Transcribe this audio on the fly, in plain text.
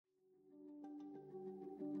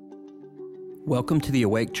Welcome to the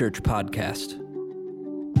Awake Church podcast.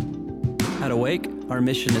 At Awake, our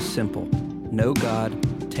mission is simple: know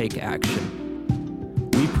God, take action.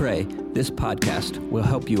 We pray this podcast will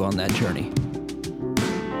help you on that journey.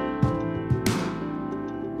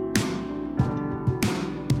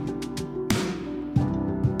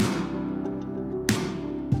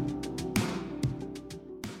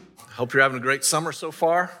 Hope you're having a great summer so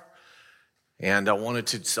far. And I wanted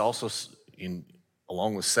to also,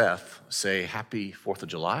 along with Seth, say happy 4th of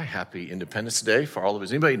July, happy Independence Day for all of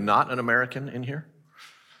us. Anybody not an American in here?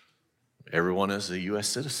 Everyone is a U.S.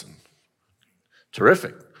 citizen.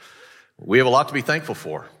 Terrific. We have a lot to be thankful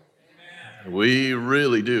for. Amen. We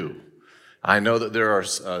really do. I know that there are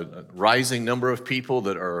a rising number of people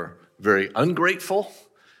that are very ungrateful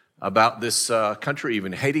about this country,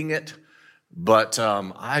 even hating it. But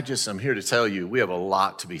I'm here to tell you, we have a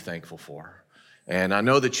lot to be thankful for. And I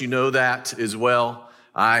know that you know that as well.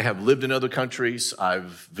 I have lived in other countries.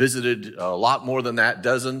 I've visited a lot more than that,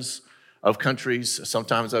 dozens of countries.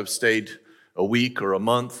 Sometimes I've stayed a week or a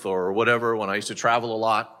month or whatever when I used to travel a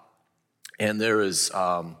lot. And there is,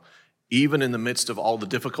 even in the midst of all the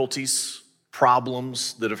difficulties,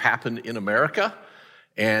 problems that have happened in America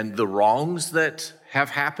and the wrongs that have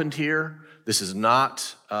happened here, this is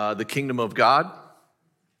not the kingdom of God,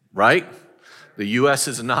 right? The U.S.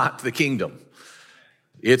 is not the kingdom.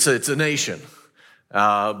 It's a nation.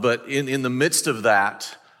 But in the midst of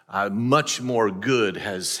that, much more good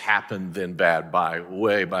has happened than bad by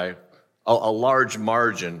a large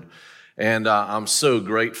margin. And I'm so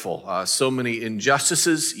grateful. So many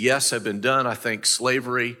injustices, yes, have been done. I think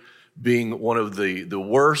slavery being one of the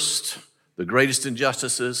worst, the greatest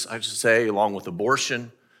injustices, I should say, along with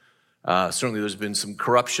abortion. Certainly there's been some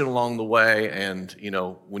corruption along the way. And,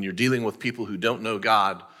 when you're dealing with people who don't know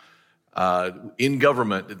God, in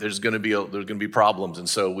government, there's going to be problems, and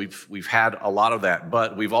so we've had a lot of that.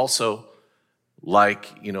 But we've also,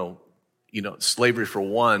 slavery for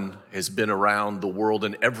one has been around the world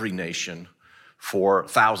in every nation for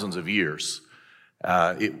thousands of years.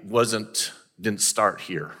 It didn't start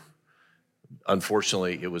here.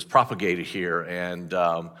 Unfortunately, it was propagated here, and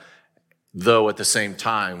though at the same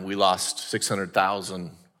time we lost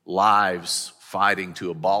 600,000 lives fighting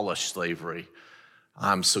to abolish slavery,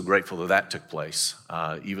 I'm so grateful that took place,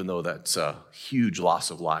 even though that's a huge loss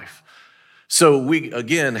of life. So we,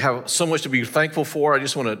 again, have so much to be thankful for. I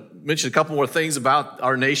just want to mention a couple more things about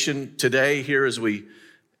our nation today here as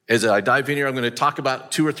I dive in here. I'm going to talk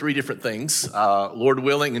about 2 or 3 different things, Lord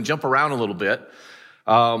willing, and jump around a little bit.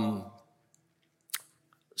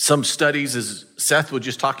 Some studies, as Seth was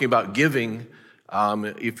just talking about giving,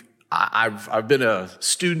 if I've been a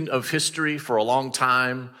student of history for a long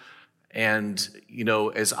time. And,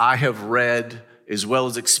 as I have read, as well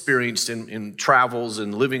as experienced in travels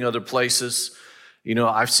and living other places,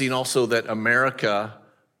 I've seen also that America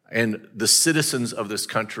and the citizens of this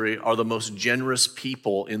country are the most generous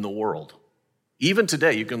people in the world. Even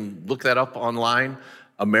today, you can look that up online.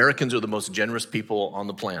 Americans are the most generous people on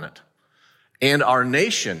the planet. And our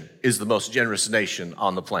nation is the most generous nation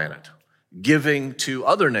on the planet, giving to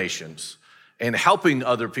other nations and helping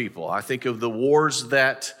other people. I think of the wars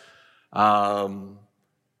that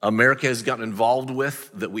America has gotten involved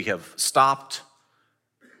with that we have stopped.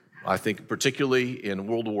 I think particularly in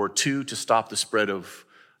World War II to stop the spread of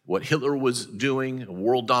what Hitler was doing,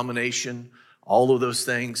 world domination, all of those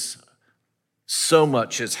things. So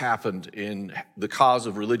much has happened in the cause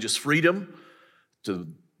of religious freedom, to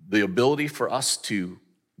the ability for us to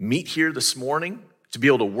meet here this morning, to be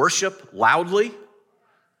able to worship loudly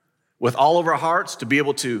with all of our hearts, to be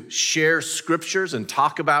able to share scriptures and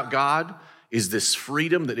talk about God, is this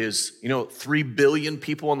freedom that is, 3 billion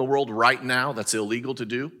people in the world right now, that's illegal to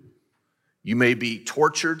do. You may be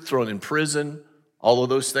tortured, thrown in prison, all of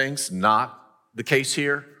those things, not the case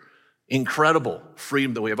here. Incredible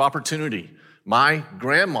freedom that we have opportunity. My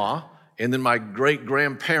grandma and then my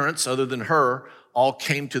great-grandparents, other than her, all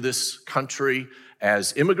came to this country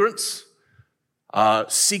as immigrants,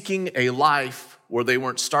 seeking a life where they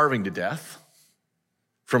weren't starving to death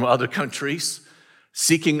from other countries,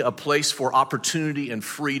 seeking a place for opportunity and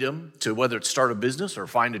freedom to whether it's start a business or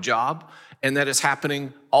find a job. And that is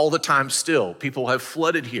happening all the time still. People have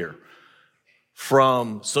flooded here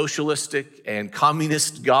from socialistic and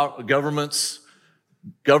communist governments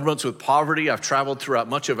with poverty. I've traveled throughout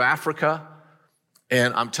much of Africa,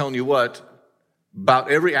 and I'm telling you what,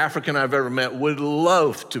 about every African I've ever met would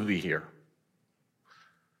love to be here.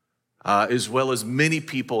 As well as many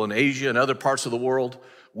people in Asia and other parts of the world.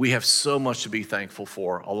 We have so much to be thankful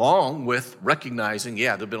for, along with recognizing,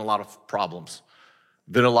 there have been a lot of problems.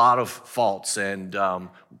 Been a lot of faults,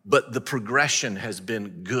 but the progression has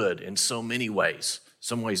been good in so many ways.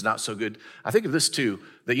 Some ways not so good. I think of this too,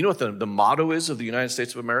 that you know what the motto is of the United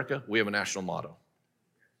States of America? We have a national motto.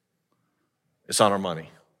 It's on our money.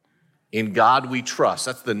 In God we trust.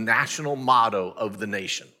 That's the national motto of the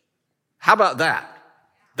nation. How about that?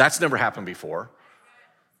 That's never happened before.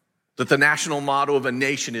 That the national motto of a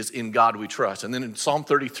nation is in God we trust. And then in Psalm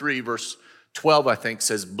 33, verse 12, I think,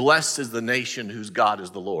 says, blessed is the nation whose God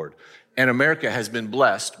is the Lord. And America has been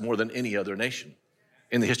blessed more than any other nation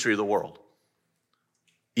in the history of the world,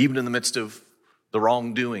 even in the midst of the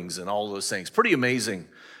wrongdoings and all those things. Pretty amazing.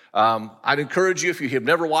 I'd encourage you, if you have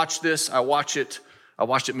never watched this, I watched it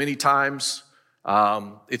many times.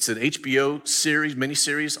 It's an HBO series,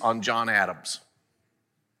 miniseries on John Adams.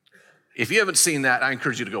 If you haven't seen that, I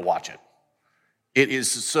encourage you to go watch it. It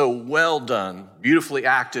is so well done, beautifully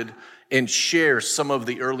acted, and shares some of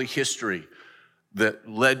the early history that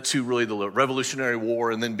led to really the Revolutionary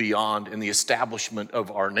War and then beyond, and the establishment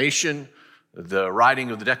of our nation, the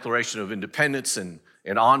writing of the Declaration of Independence, and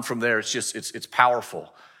on from there. It's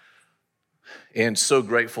powerful and so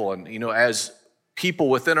grateful. And, you know, as people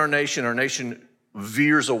within our nation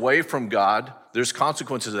veers away from God, there's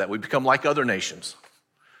consequences of that. We become like other nations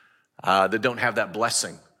that don't have that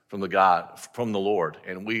blessing from the Lord.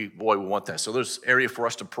 And we want that. So there's area for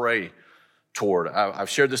us to pray toward. I've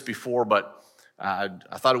shared this before, but I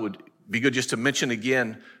thought it would be good just to mention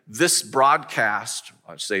again, this broadcast,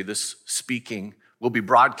 I'd say this speaking, will be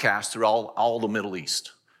broadcast through all the Middle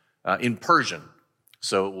East in Persian.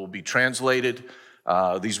 So it will be translated.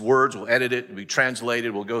 These words, we'll edit it, it'll be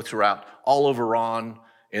translated, we'll go throughout all of Iran,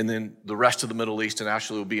 and then the rest of the Middle East, and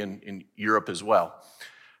actually will be in Europe as well.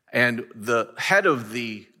 And the head of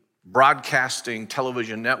the broadcasting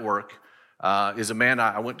television network is a man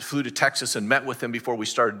I flew to Texas and met with him before we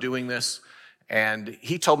started doing this. And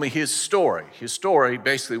he told me his story. His story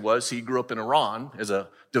basically was he grew up in Iran as a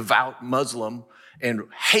devout Muslim and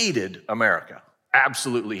hated America,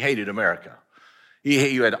 absolutely hated America.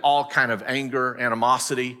 He had all kind of anger,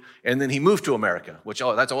 animosity, and then he moved to America, which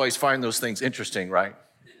that's always find those things interesting, right?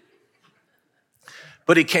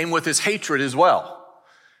 But he came with his hatred as well.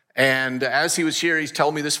 And as he was here, he's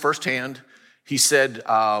told me this firsthand. He said, first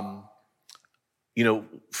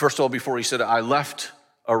of all, before he said, I left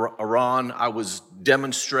Iran, I was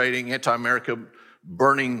demonstrating anti-America,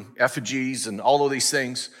 burning effigies and all of these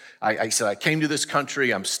things. I said, I came to this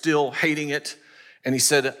country, I'm still hating it. And he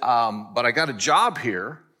said, but I got a job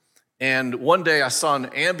here. And one day I saw an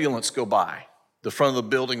ambulance go by the front of the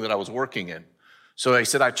building that I was working in. So he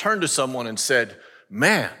said, I turned to someone and said,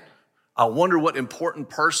 man, I wonder what important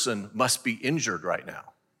person must be injured right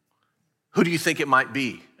now. Who do you think it might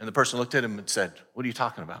be? And the person looked at him and said, what are you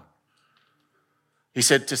talking about? He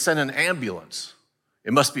said, to send an ambulance.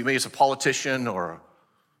 It must be maybe it's a politician or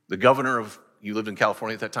the governor of, you lived in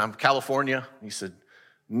California at that time, California. He said,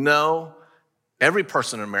 no, every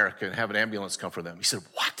person in America can have an ambulance come for them. He said,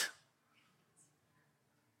 what?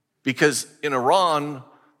 Because in Iran,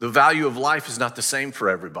 the value of life is not the same for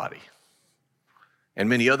everybody. And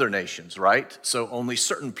many other nations, right? So only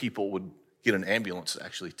certain people would get an ambulance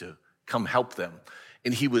actually to come help them.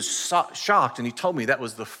 And he was shocked, and he told me that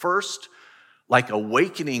was the first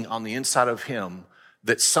awakening on the inside of him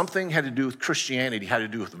that something had to do with Christianity, had to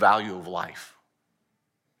do with the value of life.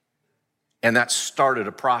 And that started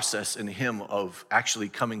a process in him of actually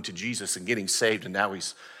coming to Jesus and getting saved, and now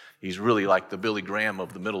he's really like the Billy Graham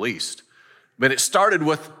of the Middle East. But it started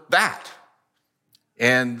with that.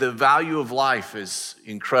 And the value of life is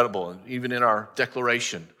incredible. And even in our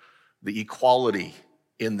declaration, the equality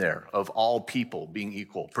in there of all people being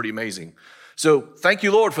equal, pretty amazing. So thank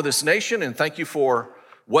you, Lord, for this nation, and thank you for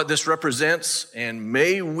what this represents. And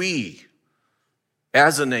may we,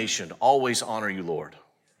 as a nation, always honor you, Lord.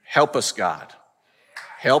 Help us, God.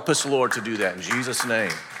 Help us, Lord, to do that in Jesus'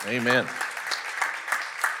 name. Amen.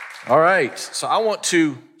 All right, so I want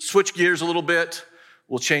to switch gears a little bit.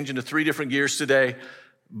 We'll change into 3 different gears today.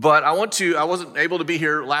 But I wasn't able to be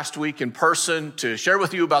here last week in person to share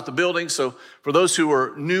with you about the building. So for those who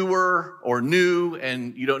are newer or new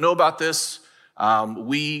and you don't know about this,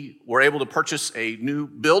 we were able to purchase a new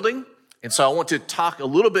building. And so I want to talk a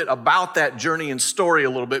little bit about that journey and story a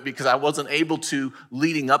little bit because I wasn't able to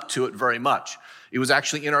leading up to it very much. It was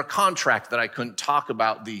actually in our contract that I couldn't talk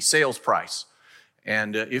about the sales price.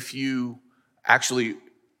 And if you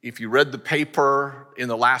read the paper in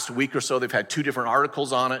the last week or so, they've had 2 different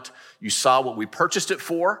articles on it. You saw what we purchased it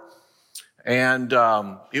for. And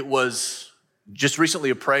it was just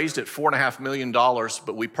recently appraised at $4.5 million,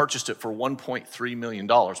 but we purchased it for $1.3 million,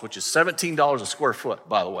 which is $17 a square foot,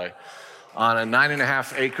 by the way. on a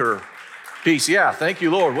 9.5-acre piece. Yeah, thank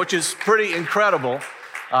you, Lord, which is pretty incredible.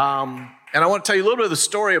 And I want to tell you a little bit of the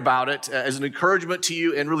story about it as an encouragement to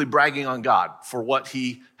you and really bragging on God for what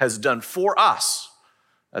he has done for us.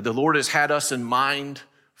 The Lord has had us in mind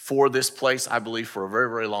for this place, I believe, for a very,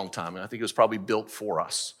 very long time. And I think it was probably built for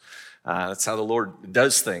us. That's how the Lord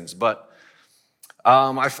does things. But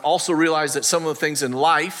I've also realized that some of the things in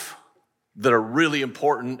life that are really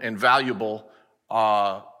important and valuable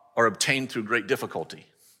are obtained through great difficulty.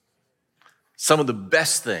 Some of the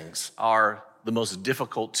best things are the most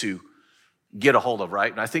difficult to get a hold of,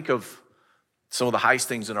 right? And I think of some of the highest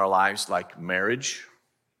things in our lives, like marriage,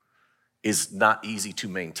 is not easy to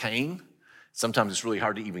maintain. Sometimes it's really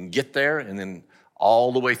hard to even get there, and then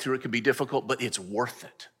all the way through it can be difficult, but it's worth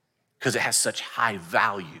it because it has such high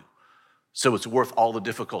value. So it's worth all the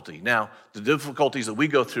difficulty. Now, the difficulties that we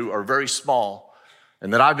go through are very small,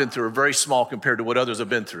 and that I've been through are very small compared to what others have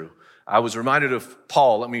been through. I was reminded of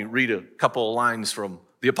Paul. Let me read a couple of lines from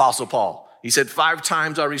the Apostle Paul. He said, 5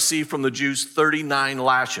 times I received from the Jews 39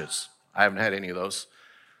 lashes. I haven't had any of those.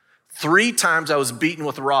 3 times I was beaten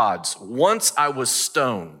with rods. Once I was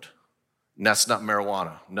stoned. And that's not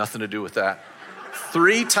marijuana. Nothing to do with that.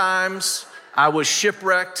 3 times I was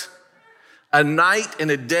shipwrecked. A night and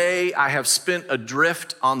a day I have spent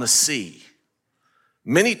adrift on the sea.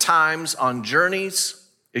 Many times on journeys,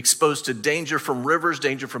 exposed to danger from rivers,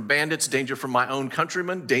 danger from bandits, danger from my own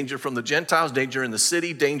countrymen, danger from the Gentiles, danger in the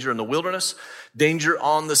city, danger in the wilderness, danger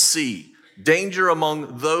on the sea, danger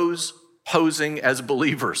among those posing as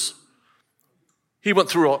believers. He went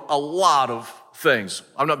through a lot of things.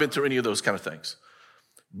 I've not been through any of those kind of things.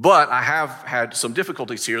 But I have had some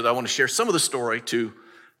difficulties here that I want to share some of the story to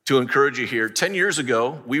encourage you here. 10 years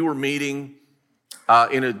ago, we were meeting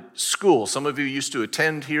in a school. Some of you used to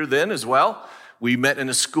attend here then as well. We met in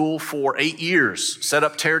a school for 8 years, set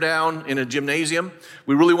up, tear down in a gymnasium.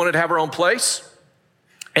 We really wanted to have our own place.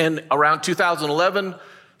 And around 2011,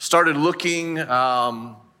 started looking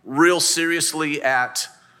real seriously at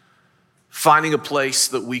finding a place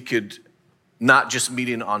that we could not just meet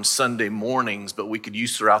in on Sunday mornings, but we could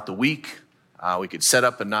use throughout the week. We could set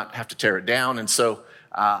up and not have to tear it down. And so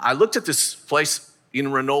I looked at this place in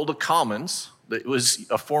Reynolda Commons. It was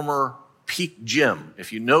a former Peak Gym.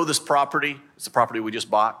 If you know this property, it's the property we just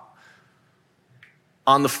bought.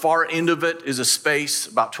 On the far end of it is a space,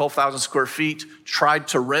 about 12,000 square feet. Tried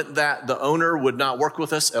to rent that. The owner would not work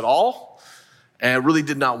with us at all and really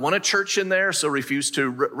did not want a church in there, so refused to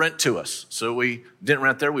rent to us. So we didn't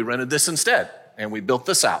rent there. We rented this instead, and we built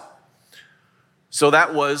this out. So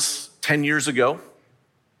that was 10 years ago.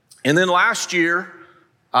 And then last year,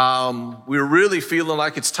 we were really feeling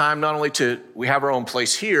like it's time not only we have our own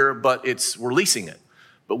place here, but we're leasing it.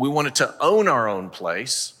 But we wanted to own our own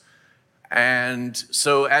place. And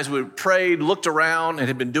so as we prayed, looked around, and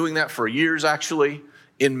had been doing that for years actually,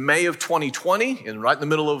 in May of 2020, and right in the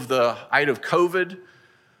middle of the height of COVID,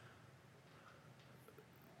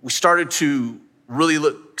 we started to really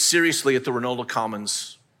look seriously at the Reynolda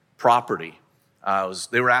Commons property.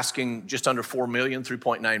 They were asking just under $4 million,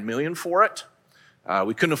 $3.9 million for it.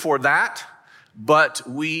 We couldn't afford that, but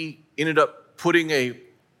we ended up putting an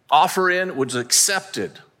offer in, which was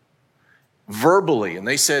accepted verbally. And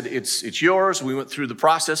they said, it's yours. We went through the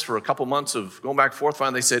process for a couple months of going back and forth.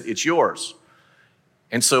 Finally, they said, it's yours.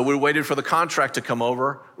 And so we waited for the contract to come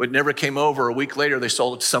over. It never came over. A week later, they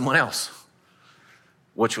sold it to someone else,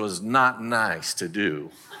 which was not nice to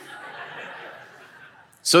do.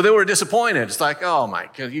 So they were disappointed. It's like, oh my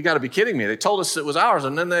God, you got to be kidding me. They told us it was ours,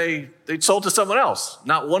 and then they sold to someone else.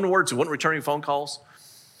 Not one word, so wasn't returning phone calls.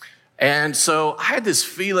 And so I had this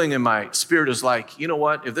feeling in my spirit is like, you know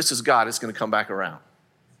what? If this is God, it's going to come back around.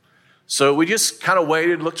 So we just kind of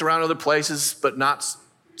waited, looked around other places, but not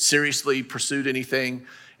seriously pursued anything.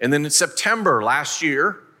 And then in September last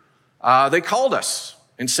year, they called us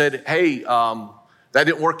and said, hey, that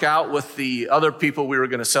didn't work out with the other people we were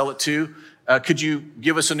going to sell it to. Could you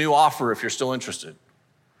give us a new offer if you're still interested?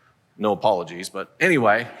 No apologies, but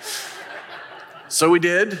anyway. So we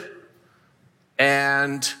did,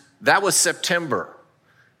 and that was September.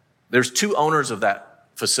 There's 2 owners of that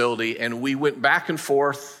facility, and we went back and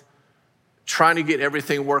forth trying to get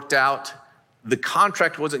everything worked out. The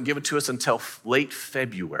contract wasn't given to us until late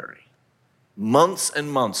February. Months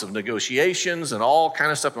and months of negotiations and all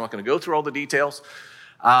kind of stuff. I'm not going to go through all the details.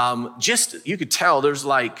 You could tell there's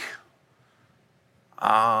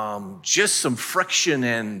just some friction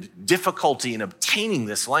and difficulty in obtaining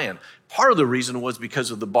this land. Part of the reason was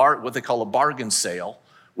because of what they call a bargain sale,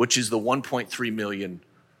 which is the $1.3 million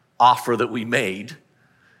offer that we made.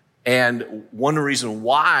 And one reason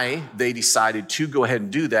why they decided to go ahead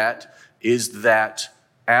and do that is that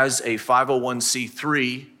as a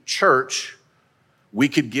 501c3 church, we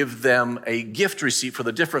could give them a gift receipt for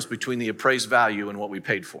the difference between the appraised value and what we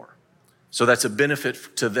paid for. So that's a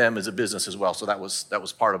benefit to them as a business as well. So that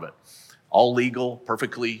was part of it. All legal,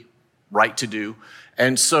 perfectly right to do.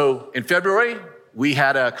 And so in February, we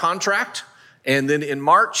had a contract. And then in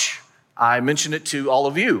March, I mentioned it to all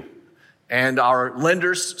of you. And our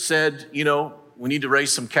lenders said, we need to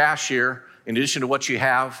raise some cash here in addition to what you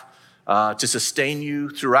have to sustain you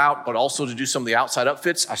throughout, but also to do some of the outside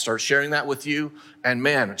upfits. I started sharing that with you. And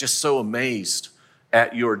man, I'm just so amazed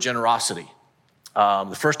at your generosity.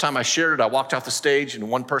 The first time I shared it, I walked off the stage and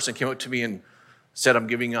one person came up to me and said, I'm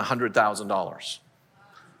giving $100,000.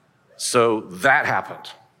 So that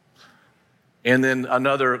happened. And then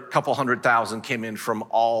another couple 100,000 came in from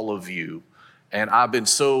all of you. And I've been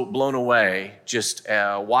so blown away just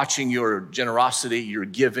watching your generosity, your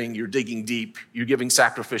giving, you're digging deep, you're giving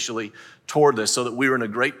sacrificially toward this so that we were in a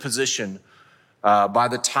great position by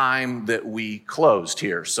the time that we closed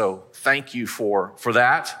here. So thank you for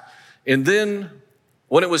that. And then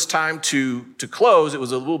when it was time to close, it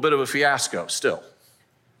was a little bit of a fiasco still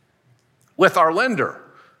with our lender,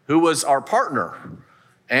 who was our partner.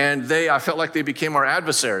 And I felt like they became our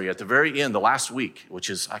adversary at the very end, the last week, which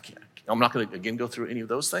is, I'm not going to, again, go through any of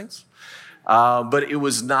those things. But it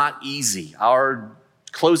was not easy. Our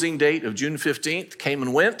closing date of June 15th came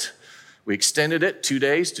and went. We extended it 2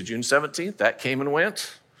 days to June 17th. That came and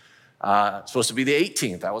went. It's supposed to be the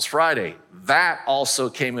 18th. That was Friday. That also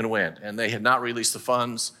came and went. And they had not released the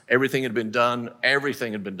funds. Everything had been done.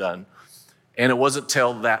 And it wasn't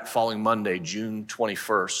till that following Monday, June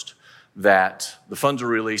 21st, that the funds were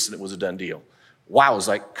released and it was a done deal. Wow, I was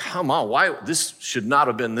like, come on, why? This should not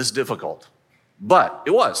have been this difficult. But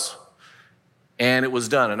it was. And it was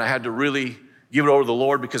done. And I had to really give it over to the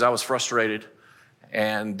Lord because I was frustrated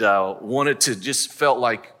and felt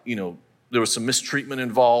like, there was some mistreatment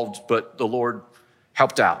involved, but the Lord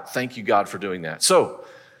helped out. Thank you, God, for doing that. So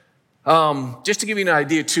just to give you an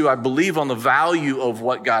idea, too, I believe on the value of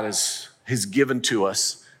what God has given to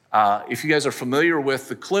us. If you guys are familiar with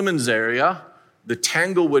the Clemens area, the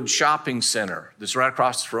Tanglewood Shopping Center that's right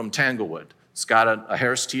across from Tanglewood. It's got a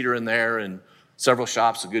Harris Teeter in there and several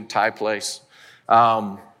shops, a good Thai place.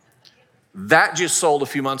 That just sold a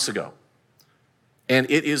few months ago. And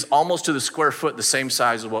it is almost to the square foot the same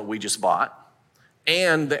size as what we just bought.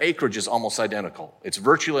 And the acreage is almost identical. It's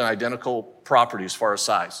virtually an identical property as far as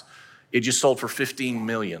size. It just sold for $15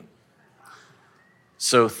 million.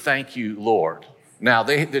 So thank you, Lord. Now,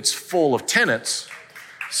 it's full of tenants,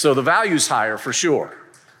 so the value's higher for sure.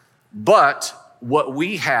 But what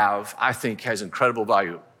we have, I think, has incredible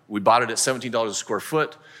value. We bought it at $17 a square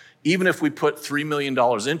foot. Even if we put $3 million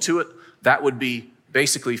into it, that would be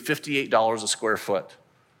basically $58 a square foot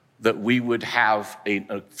that we would have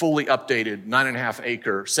a fully updated 9.5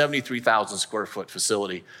 acre, 73,000 square foot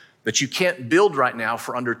facility that you can't build right now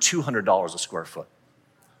for under $200 a square foot.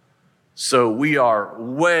 So we are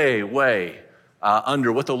way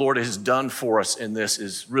under what the Lord has done for us in this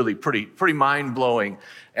is really pretty mind-blowing,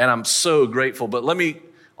 and I'm so grateful. But let me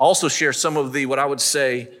also share some of the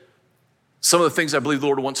things I believe the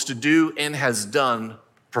Lord wants to do and has done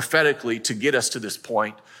prophetically to get us to this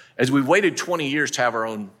point, as we've waited 20 years to have our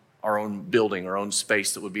own building, our own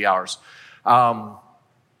space that would be ours.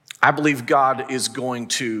 I believe God is going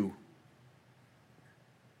to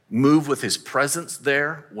move with his presence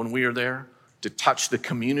there when we are there, to touch the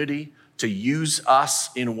community, to use us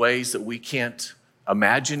in ways that we can't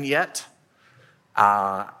imagine yet.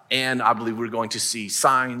 And I believe we're going to see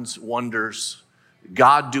signs, wonders,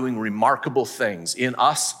 God doing remarkable things in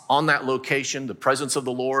us on that location, the presence of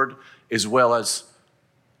the Lord, as well as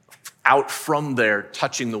out from there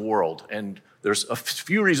touching the world. And there's a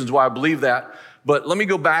few reasons why I believe that. But let me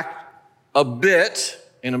go back a bit,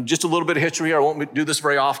 and just a little bit of history here. I won't do this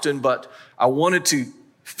very often, but I wanted to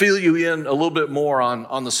fill you in a little bit more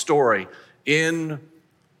on the story. In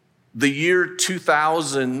the year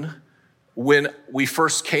 2000, when we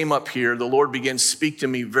first came up here, the Lord began to speak to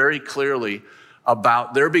me very clearly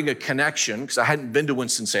about there being a connection, because I hadn't been to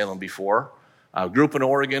Winston-Salem before. I grew up in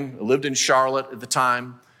Oregon, I lived in Charlotte at the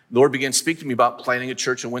time. The Lord began to speak to me about planting a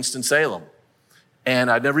church in Winston-Salem. And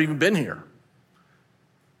I'd never even been here.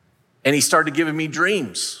 And he started giving me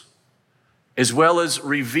dreams, as well as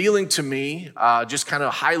revealing to me, just kind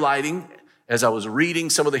of highlighting, as I was reading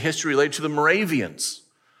some of the history related to the Moravians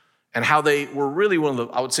and how they were really one of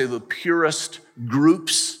the, I would say, the purest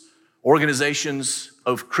groups, organizations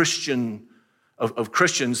of Christians,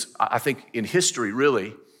 I think, in history,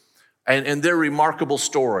 really. And their remarkable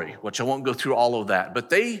story, which I won't go through all of that, but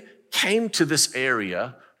they came to this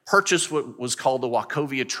area purchased what was called the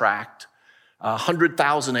Wachovia Tract,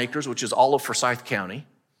 100,000 acres, which is all of Forsyth County,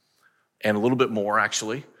 and a little bit more,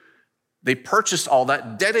 actually. They purchased all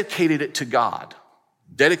that, dedicated it to God,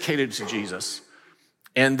 dedicated it to Jesus,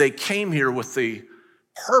 and they came here with the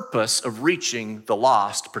purpose of reaching the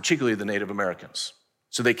lost, particularly the Native Americans.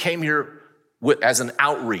 So they came here as an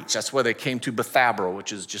outreach. That's why they came to Bethabara,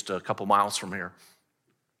 which is just a couple miles from here.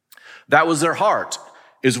 That was their heart.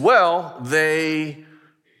 As well, they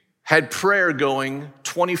had prayer going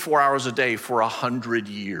 24 hours a day for 100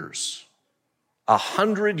 years.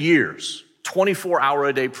 100 years,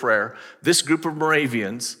 24-hour-a-day prayer. This group of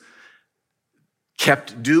Moravians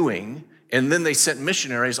kept doing, and then they sent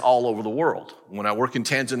missionaries all over the world. When I work in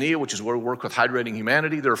Tanzania, which is where we work with Hydrating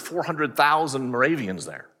Humanity, there are 400,000 Moravians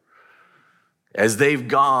there as they've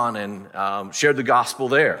gone and shared the gospel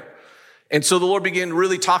there. And so the Lord began to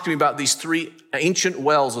really talk to me about these three ancient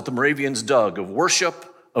wells that the Moravians dug of worship,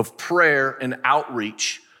 of prayer, and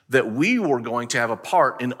outreach that we were going to have a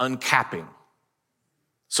part in uncapping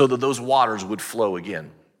so that those waters would flow again.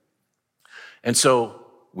 And so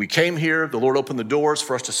we came here, the Lord opened the doors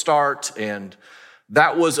for us to start, and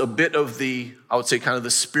that was a bit of the, I would say, kind of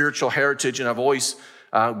the spiritual heritage, and I've always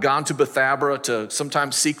gone to Bethabara to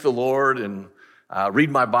sometimes seek the Lord and read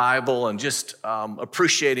my Bible and just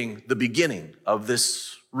appreciating the beginning of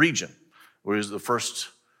this region, where it was the first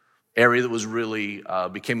area that was really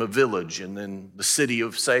became a village, and then the city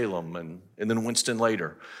of Salem, and then Winston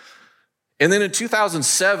later. And then in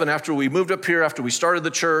 2007, after we moved up here, after we started the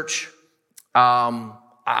church,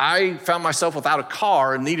 I found myself without a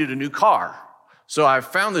car and needed a new car. So I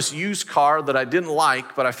found this used car that I didn't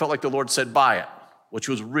like, but I felt like the Lord said, buy it, which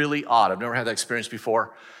was really odd. I've never had that experience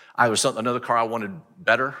before. I was another car I wanted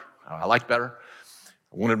better. I liked better.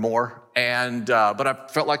 I wanted more. But I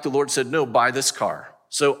felt like the Lord said, no, buy this car.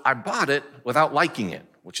 So I bought it without liking it,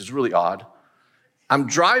 which is really odd. I'm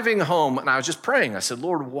driving home and I was just praying. I said,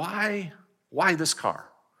 Lord, why this car?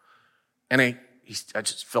 And I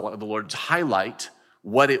just felt like the Lord to highlight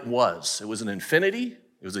what it was. It was an Infiniti.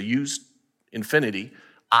 It was a used Infiniti,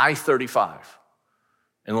 I-35.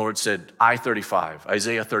 And the Lord said, I-35,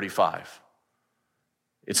 Isaiah 35.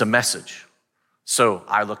 It's a message. So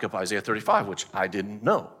I look up Isaiah 35, which I didn't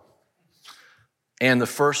know. And the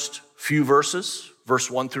first few verses,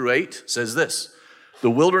 verse 1 through 8, says this: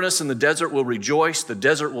 the wilderness and the desert will rejoice. The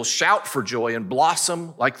desert will shout for joy and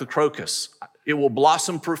blossom like the crocus. It will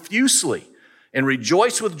blossom profusely and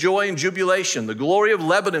rejoice with joy and jubilation. The glory of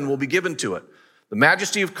Lebanon will be given to it. The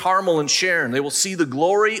majesty of Carmel and Sharon. They will see the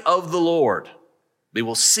glory of the Lord. They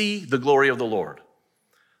will see the glory of the Lord.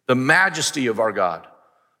 The majesty of our God.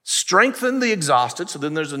 Strengthen the exhausted. So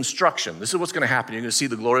then there's instruction. This is what's going to happen. You're going to see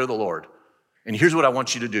the glory of the Lord. And here's what I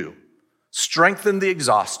want you to do. Strengthen the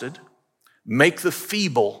exhausted. Make the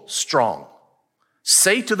feeble strong.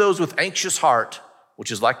 Say to those with anxious heart,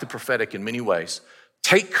 which is like the prophetic in many ways,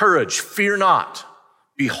 take courage, fear not.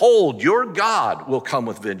 Behold, your God will come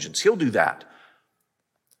with vengeance. He'll do that.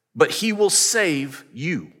 But he will save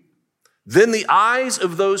you. Then the eyes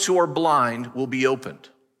of those who are blind will be opened.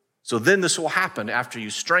 So then this will happen after you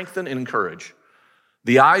strengthen and encourage.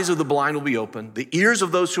 The eyes of the blind will be opened. The ears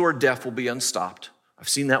of those who are deaf will be unstopped. I've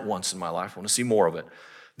seen that once in my life. I want to see more of it.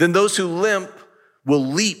 Then those who limp will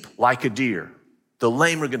leap like a deer. The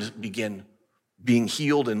lame are going to begin being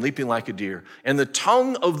healed and leaping like a deer. And the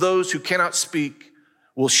tongue of those who cannot speak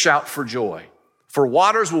will shout for joy. For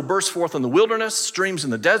waters will burst forth in the wilderness, streams in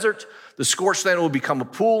the desert. The scorched land will become a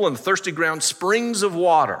pool, and the thirsty ground springs of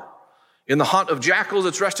water. In the haunt of jackals,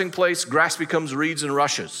 its resting place, grass becomes reeds and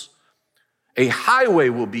rushes. A highway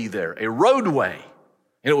will be there, a roadway,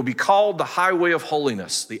 and it will be called the highway of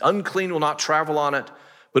holiness. The unclean will not travel on it,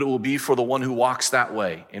 but it will be for the one who walks that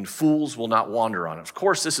way, and fools will not wander on it. Of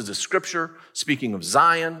course, this is a scripture speaking of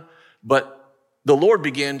Zion, but the Lord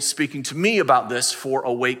began speaking to me about this for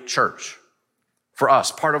Awake Church, for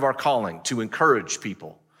us, part of our calling, to encourage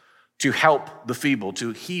people, to help the feeble,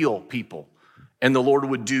 to heal people, and the Lord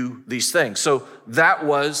would do these things. So that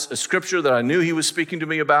was a scripture that I knew he was speaking to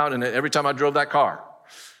me about, and every time I drove that car,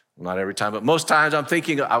 well, not every time, but most times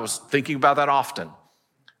I was thinking about that often.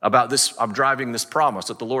 About this, I'm driving this promise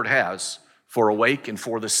that the Lord has for Awake and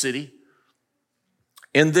for the city.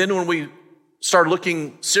 And then when we started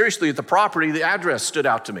looking seriously at the property, the address stood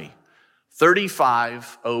out to me.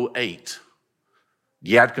 3508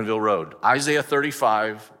 Yadkinville Road. Isaiah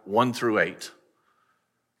 35, 1 through 8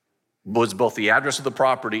 was both the address of the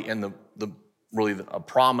property and really a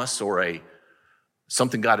promise or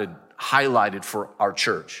something God had highlighted for our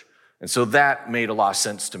church. And so that made a lot of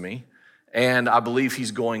sense to me. And I believe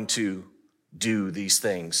he's going to do these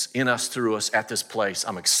things in us, through us, at this place.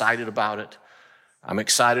 I'm excited about it. I'm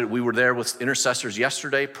excited. We were there with intercessors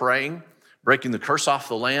yesterday praying, breaking the curse off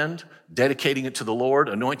the land, dedicating it to the Lord,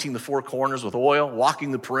 anointing the four corners with oil,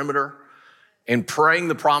 walking the perimeter, and praying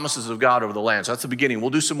the promises of God over the land. So that's the beginning. We'll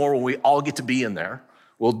do some more when we all get to be in there.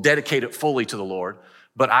 We'll dedicate it fully to the Lord.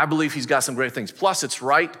 But I believe he's got some great things. Plus, it's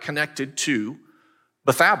right connected to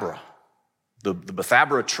Bethabara. The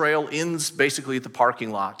Bethabara Trail ends basically at the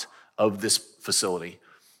parking lot of this facility.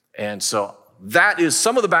 And so that is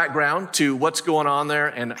some of the background to what's going on there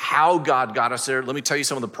and how God got us there. Let me tell you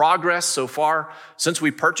some of the progress so far since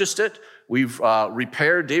we purchased it. We've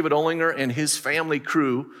repaired. David Olinger and his family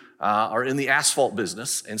crew are in the asphalt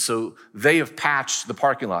business, and so they have patched the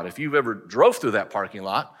parking lot. If you've ever drove through that parking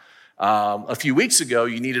lot, a few weeks ago,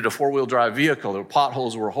 you needed a four-wheel drive vehicle. The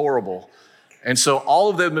potholes were horrible. And so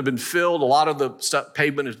all of them have been filled. A lot of the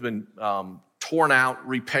pavement has been torn out,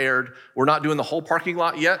 repaired. We're not doing the whole parking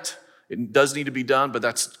lot yet. It does need to be done, but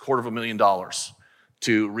that's $250,000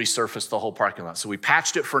 to resurface the whole parking lot. So we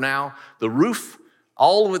patched it for now. The roof,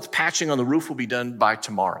 all of its patching on the roof will be done by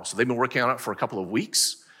tomorrow. So they've been working on it for a couple of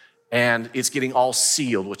weeks, and it's getting all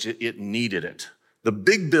sealed, which it needed it. The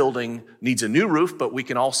big building needs a new roof, but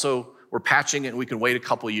we're patching it, and we can wait a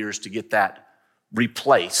couple of years to get that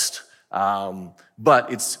replaced.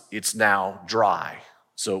 But it's now dry,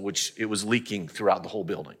 which it was leaking throughout the whole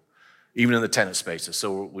building, even in the tenant spaces.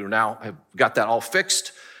 So we now have got that all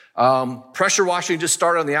fixed. Pressure washing just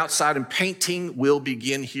started on the outside, and painting will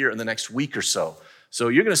begin here in the next week or so. So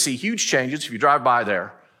you're going to see huge changes. If you drive by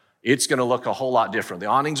there, it's going to look a whole lot different. The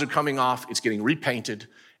awnings are coming off. It's getting repainted,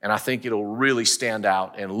 and I think it'll really stand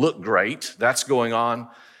out and look great. That's going on.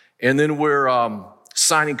 And then we're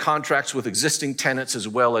signing contracts with existing tenants as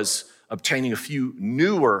well as obtaining a few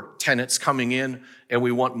newer tenants coming in, and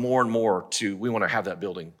we want more and more we want to have that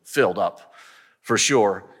building filled up for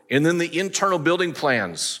sure. And then the internal building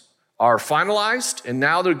plans are finalized, and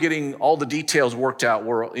now they're getting all the details worked out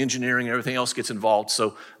where engineering and everything else gets involved.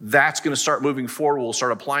 So that's going to start moving forward. We'll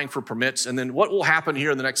start applying for permits. And then what will happen here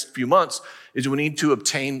in the next few months is we need to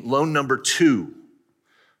obtain loan number 2.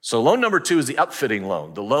 So loan number 2 is the upfitting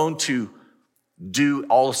loan, the loan to do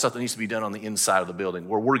all the stuff that needs to be done on the inside of the building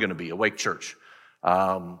where we're going to be, Awake Church.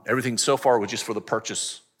 Everything so far was just for the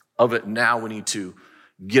purchase of it. Now we need to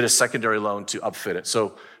get a secondary loan to upfit it.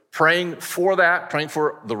 So praying for that, praying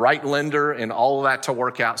for the right lender and all of that to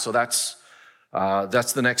work out. So that's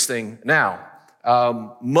the next thing. Now,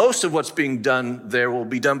 most of what's being done there will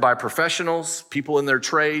be done by professionals, people in their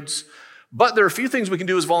trades, but there are a few things we can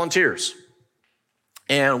do as volunteers,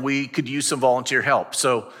 and we could use some volunteer help.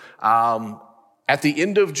 So at the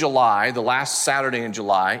end of July, the last Saturday in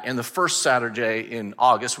July, and the first Saturday in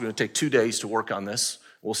August, we're going to take 2 days to work on this.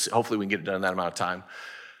 We'll see, hopefully we can get it done in that amount of time.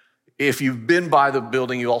 If you've been by the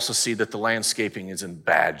building, you also see that the landscaping is in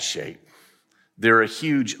bad shape. There are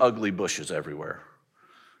huge, ugly bushes everywhere.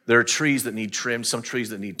 There are trees that need trimmed, some trees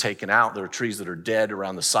that need taken out. There are trees that are dead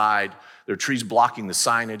around the side. There are trees blocking the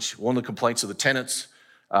signage. One of the complaints of the tenants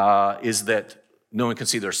is that no one can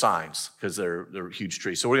see their signs because they're huge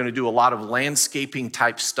trees. So we're going to do a lot of landscaping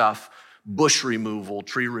type stuff, bush removal,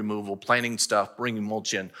 tree removal, planting stuff, bringing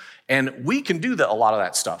mulch in. And we can do a lot of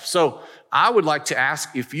that stuff. So I would like to ask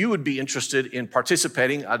if you would be interested in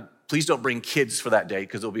participating. Please don't bring kids for that day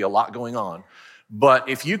because there'll be a lot going on. But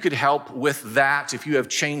if you could help with that, if you have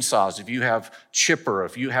chainsaws, if you have chipper,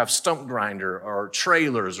 if you have stump grinder or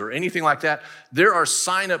trailers or anything like that, there are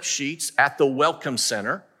sign-up sheets at the Welcome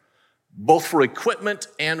Center, both for equipment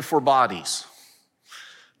and for bodies,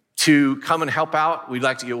 to come and help out.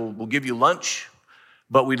 We'll give you lunch,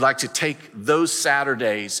 but we'd like to take those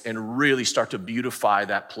Saturdays and really start to beautify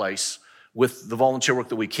that place with the volunteer work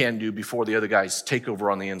that we can do before the other guys take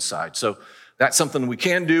over on the inside. So that's something we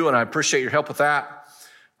can do, and I appreciate your help with that.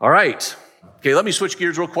 All right. Okay, let me switch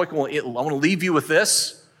gears real quick. I want to leave you with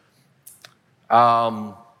this.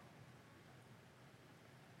 Let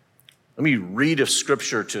me read a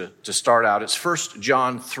scripture to start out. It's 1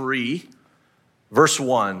 John 3, verse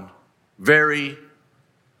 1. Very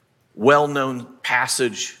well-known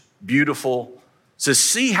passage, beautiful. It says,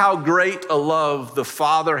 "See how great a love the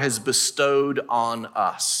Father has bestowed on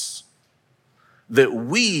us, that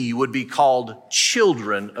we would be called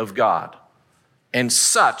children of God, and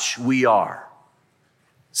such we are."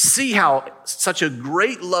 See how such a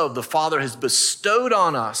great love the Father has bestowed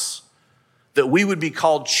on us, that we would be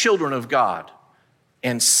called children of God,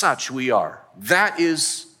 and such we are. That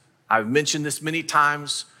is, I've mentioned this many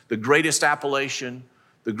times, the greatest appellation,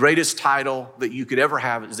 the greatest title that you could ever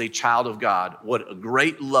have is a child of God. What a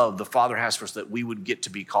great love the Father has for us that we would get to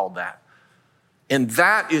be called that. And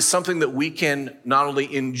that is something that we can not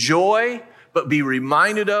only enjoy, but be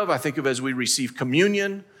reminded of, I think of as we receive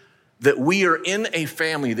communion, that we are in a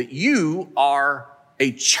family, that you are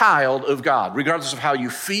a child of God. Regardless of how you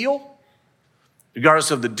feel,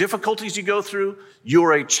 regardless of the difficulties you go through,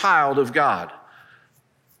 you're a child of God.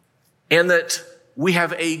 And that we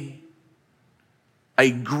have a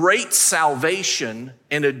great salvation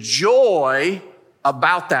and a joy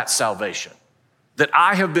about that salvation, that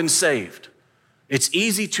I have been saved. It's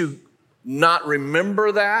easy to not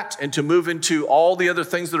remember that and to move into all the other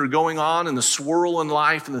things that are going on and the swirl in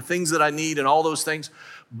life and the things that I need and all those things.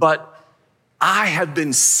 But I have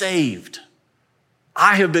been saved.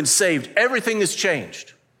 I have been saved. Everything has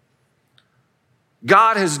changed.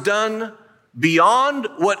 God has done beyond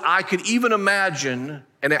what I could even imagine,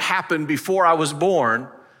 and it happened before I was born,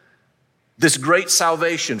 this great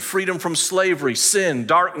salvation, freedom from slavery, sin,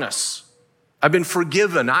 darkness. I've been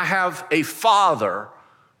forgiven. I have a Father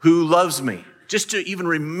who loves me. Just to even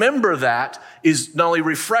remember that is not only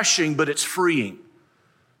refreshing, but it's freeing.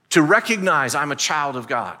 To recognize I'm a child of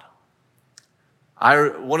God.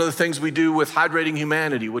 One of the things we do with Hydrating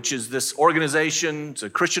Humanity, which is this organization, it's a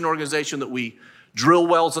Christian organization that we drill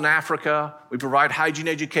wells in Africa. We provide hygiene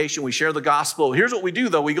education. We share the gospel. Here's what we do,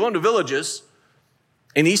 though. We go into villages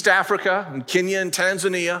in East Africa, in Kenya and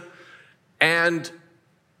Tanzania, and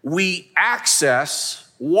we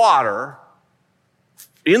access water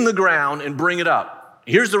in the ground and bring it up.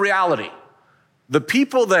 Here's the reality. The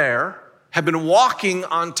people there have been walking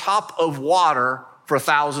on top of water for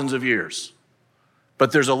thousands of years.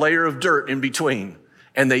 But there's a layer of dirt in between,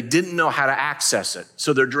 and they didn't know how to access it.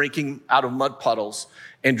 So they're drinking out of mud puddles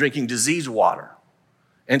and drinking diseased water.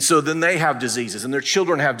 And so then they have diseases, and their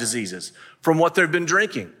children have diseases from what they've been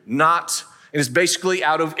drinking. And it's basically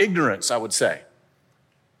out of ignorance, I would say,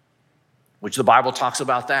 which the Bible talks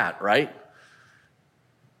about that, right?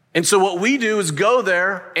 And so what we do is go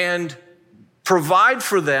there and provide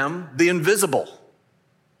for them the invisible.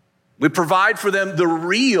 We provide for them the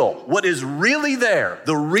real, what is really there,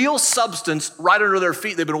 the real substance right under their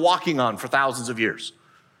feet they've been walking on for thousands of years.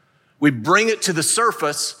 We bring it to the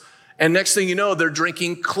surface, and next thing you know, they're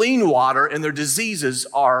drinking clean water and their diseases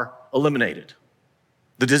are eliminated.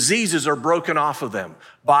 The diseases are broken off of them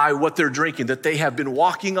by what they're drinking that they have been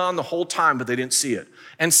walking on the whole time, but they didn't see it.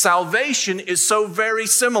 And salvation is so very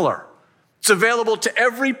similar. It's available to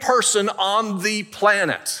every person on the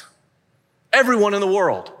planet. Everyone in the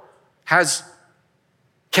world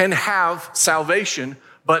can have salvation,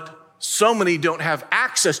 but so many don't have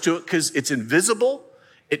access to it because it's invisible,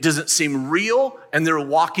 it doesn't seem real, and they're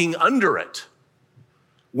walking under it.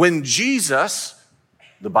 When Jesus,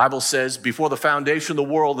 the Bible says, before the foundation of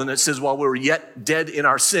the world, and it says while we were yet dead in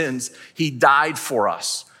our sins, he died for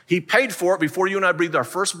us. He paid for it before you and I breathed our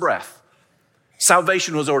first breath.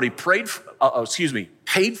 Salvation was already paid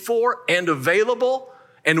for and available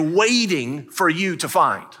and waiting for you to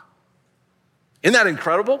find. Isn't that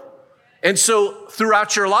incredible? And so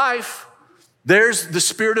throughout your life, there's the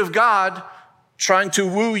Spirit of God trying to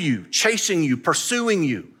woo you, chasing you, pursuing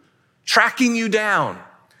you, tracking you down,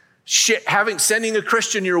 sending a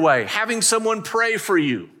Christian your way, having someone pray for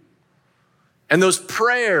you. And those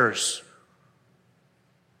prayers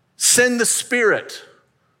send the Spirit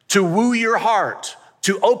to woo your heart,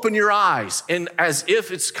 to open your eyes, and as if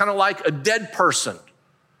it's kind of like a dead person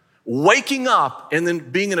waking up and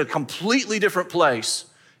then being in a completely different place.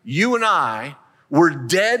 You and I were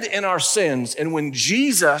dead in our sins, and when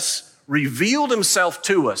Jesus revealed himself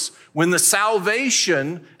to us, when the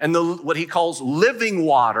salvation and what he calls living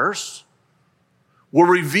waters were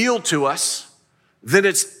revealed to us, then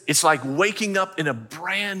it's like waking up in a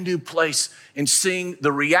brand new place and seeing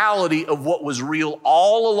the reality of what was real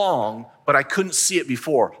all along, but I couldn't see it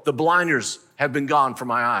before. The blinders have been gone from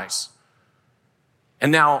my eyes.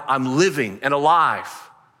 And now I'm living and alive.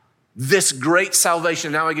 This great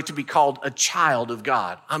salvation, now I get to be called a child of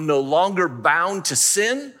God. I'm no longer bound to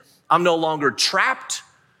sin. I'm no longer trapped.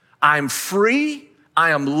 I'm free.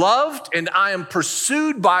 I am loved, and I am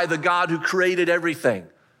pursued by the God who created everything.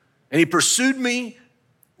 And he pursued me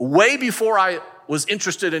way before I was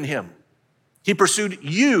interested in him. He pursued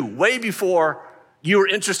you way before you were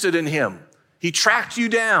interested in him. He tracked you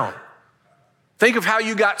down. Think of how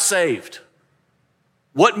you got saved.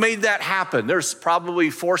 What made that happen? There's probably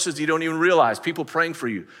forces you don't even realize, people praying for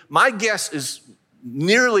you. My guess is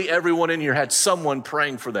nearly everyone in here had someone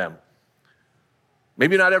praying for them.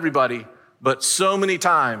 Maybe not everybody, but so many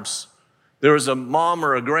times there was a mom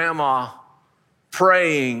or a grandma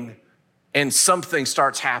praying and something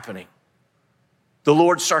starts happening. The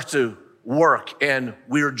Lord starts to work and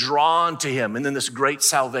we're drawn to him, and then this great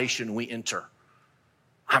salvation we enter.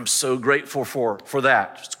 I'm so grateful for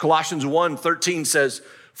that. Colossians 1:13 says,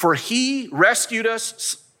 for he rescued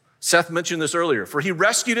us, Seth mentioned this earlier, for he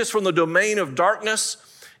rescued us from the domain of darkness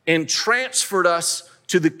and transferred us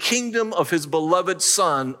to the kingdom of his beloved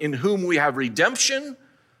Son, in whom we have redemption,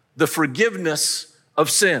 the forgiveness of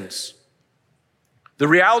sins. The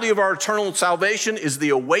reality of our eternal salvation is the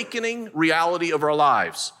awakening reality of our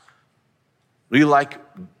lives. We like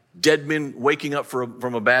dead men waking up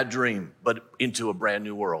from a bad dream, but into a brand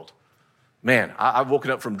new world. Man, I've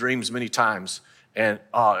woken up from dreams many times, and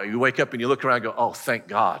you wake up and you look around and go, oh, thank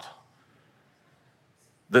God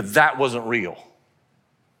that wasn't real.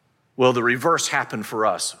 Well, the reverse happened for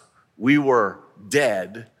us. We were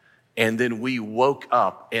dead, and then we woke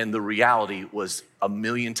up, and the reality was a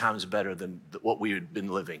million times better than what we had been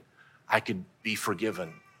living. I could be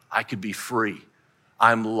forgiven. I could be free.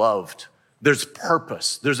 I'm loved. There's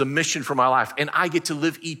purpose. There's a mission for my life, and I get to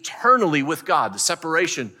live eternally with God. The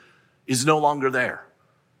separation is no longer there.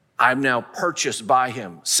 I'm now purchased by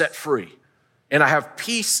him, set free, and I have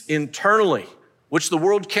peace internally, which the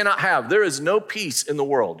world cannot have. There is no peace in the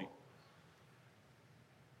world.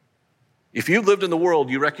 If you've lived in the world,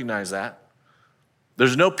 you recognize that.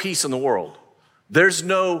 There's no peace in the world. There's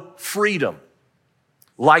no freedom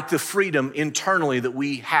like the freedom internally that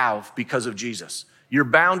we have because of Jesus. You're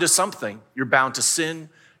bound to something. You're bound to sin.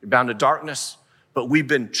 You're bound to darkness. But we've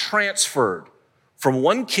been transferred from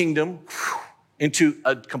one kingdom into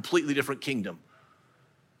a completely different kingdom.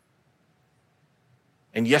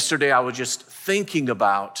 And yesterday I was just thinking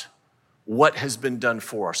about what has been done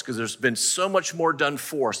for us, because there's been so much more done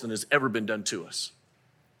for us than has ever been done to us.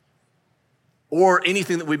 Or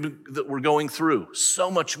anything that we're going through,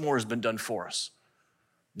 so much more has been done for us.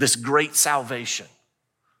 This great salvation,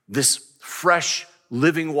 this fresh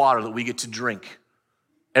living water that we get to drink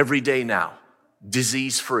every day now,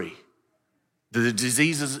 disease-free. The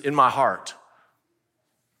diseases in my heart,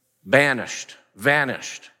 banished,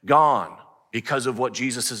 vanished, gone because of what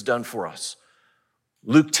Jesus has done for us.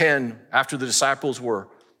 Luke 10, after the disciples were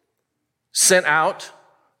sent out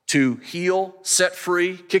to heal, set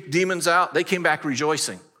free, kick demons out, they came back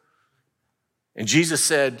rejoicing. And Jesus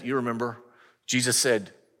said, you remember, Jesus said,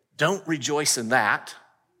 don't rejoice in that,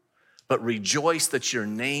 but rejoice that your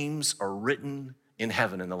names are written in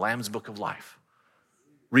heaven in the Lamb's Book of Life.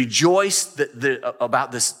 Rejoice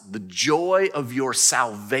about this, the joy of your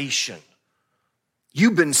salvation.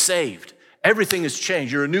 You've been saved. Everything has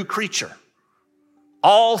changed. You're a new creature.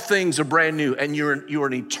 All things are brand new, and you're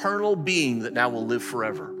an eternal being that now will live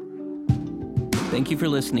forever. Thank you for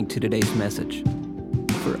listening to today's message.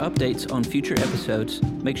 For updates on future episodes,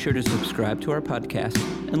 make sure to subscribe to our podcast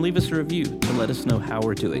and leave us a review to let us know how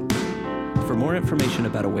we're doing. For more information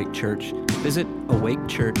about Awake Church, visit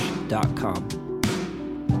awakechurch.com.